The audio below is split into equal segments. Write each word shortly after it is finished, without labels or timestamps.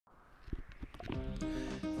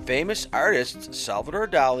Famous artists Salvador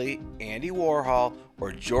Dali, Andy Warhol,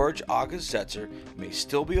 or George August Zetzer may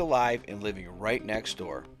still be alive and living right next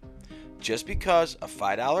door. Just because a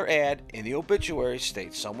 $5 ad in the obituary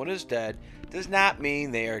states someone is dead does not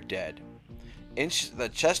mean they are dead. In the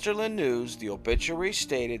Chesterland News, the obituary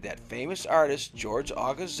stated that famous artist George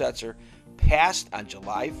August Zetzer passed on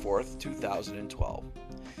July 4, 2012.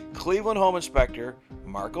 Cleveland Home Inspector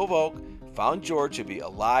Marko Vovk found George to be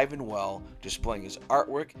alive and well, displaying his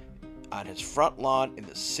artwork on his front lawn in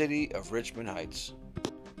the city of Richmond Heights.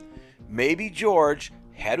 Maybe George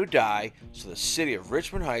had to die so the city of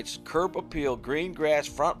Richmond Heights curb appeal green grass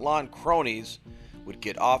front lawn cronies would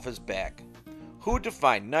get off his back. Who would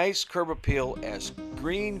define nice curb appeal as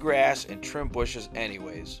green grass and trim bushes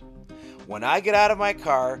anyways? When I get out of my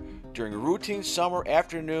car during routine summer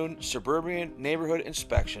afternoon suburban neighborhood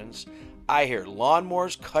inspections, I hear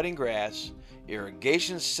lawnmowers cutting grass,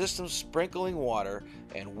 irrigation systems sprinkling water,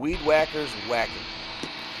 and weed whackers whacking.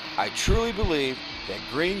 I truly believe that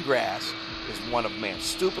green grass is one of man's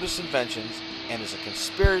stupidest inventions and is a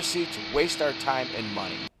conspiracy to waste our time and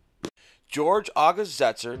money. George August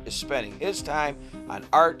Zetzer is spending his time on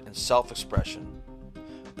art and self-expression.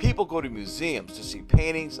 People go to museums to see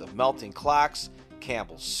paintings of melting clocks,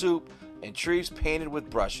 Campbell's soup, and trees painted with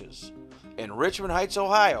brushes. In Richmond Heights,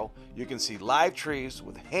 Ohio, you can see live trees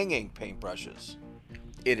with hanging paintbrushes.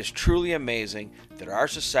 It is truly amazing that our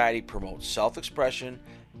society promotes self-expression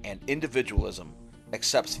and individualism,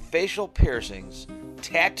 accepts facial piercings,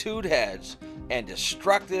 tattooed heads, and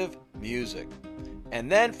destructive music,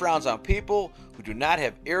 and then frowns on people who do not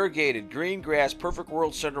have irrigated green grass perfect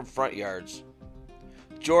world syndrome front yards.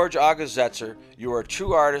 George August Zetzer, you are a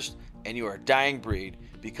true artist and you are a dying breed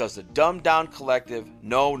because the dumbed down collective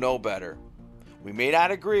know no better. We may not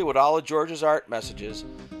agree with all of George's art messages,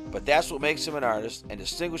 but that's what makes him an artist and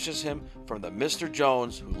distinguishes him from the Mr.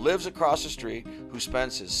 Jones who lives across the street, who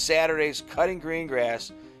spends his Saturdays cutting green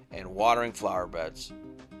grass and watering flower beds.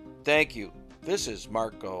 Thank you. This is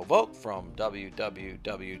Marko Vovk from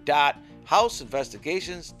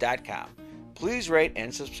www.houseinvestigations.com. Please rate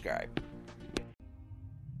and subscribe.